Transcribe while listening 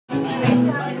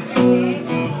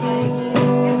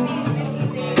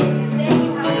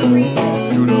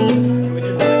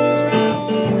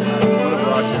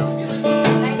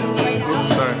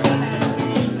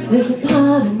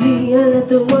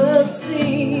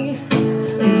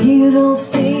don't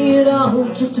see it all,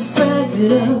 just a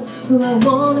fragment of who I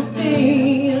wanna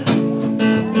be.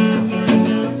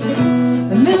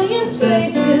 A million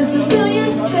places, a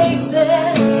million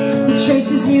faces, the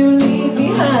traces you leave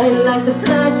behind, like the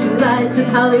flashing lights in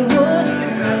Hollywood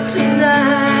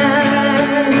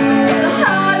tonight. In the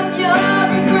heart of your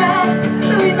regret,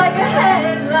 read like a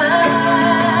headline.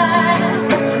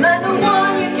 Am I the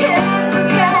one you can't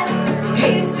forget,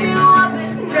 keeps you up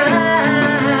at night?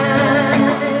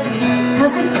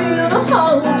 How's it feel to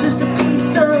hold just a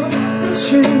piece of the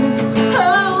truth?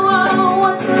 Oh, oh,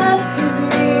 what's left of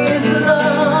me is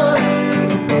lost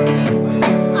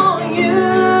on you.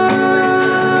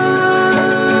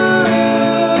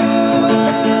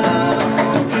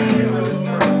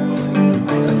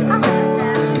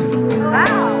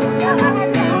 Wow.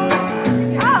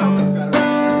 Oh.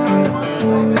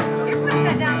 You're putting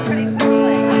that down pretty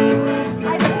quickly.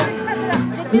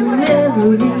 The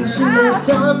memories you left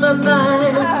on my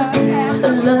mind,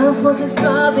 love wasn't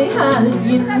far behind.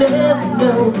 You never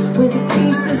know where the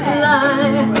pieces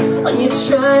lie when you're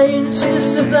trying to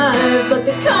survive. But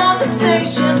the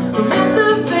conversation, the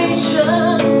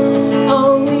reservations,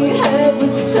 all we had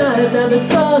was time. Now the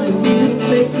thought of you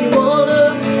makes me wanna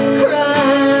cry.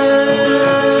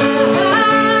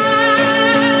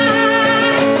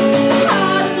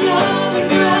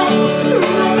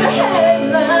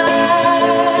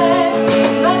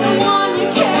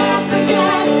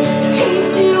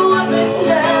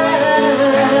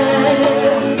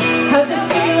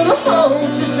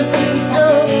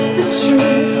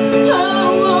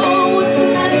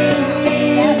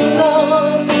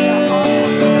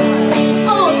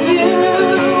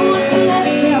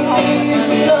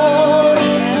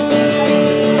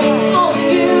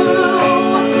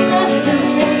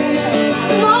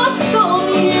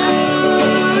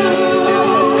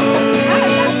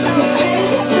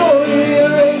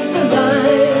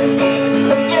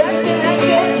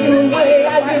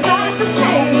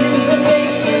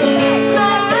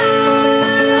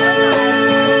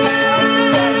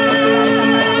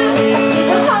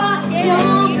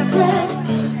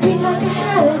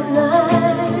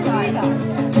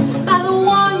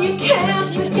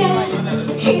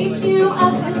 Keeps you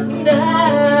up at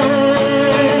night.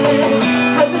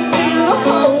 How's it feel to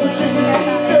hold just a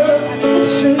piece of the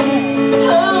truth?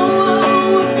 Oh,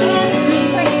 oh, what's left of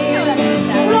me is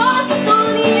lost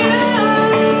on you.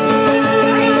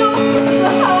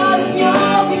 The heart of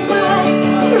your regret,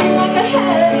 read like a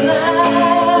headline.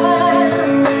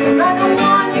 Am I the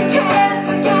one you can't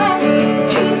forget,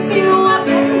 keeps you up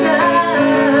at night?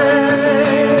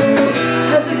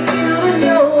 How's it feel to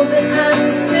know that I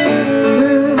slipped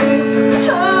through?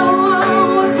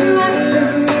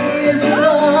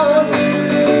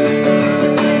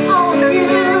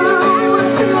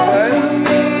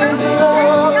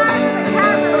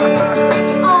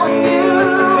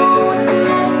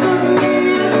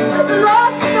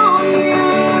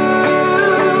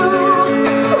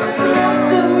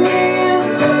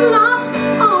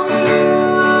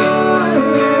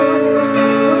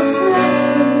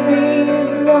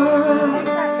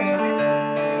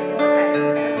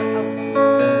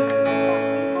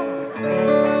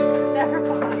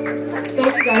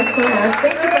 Thank you guys so much.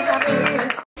 Thank you for having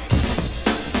me.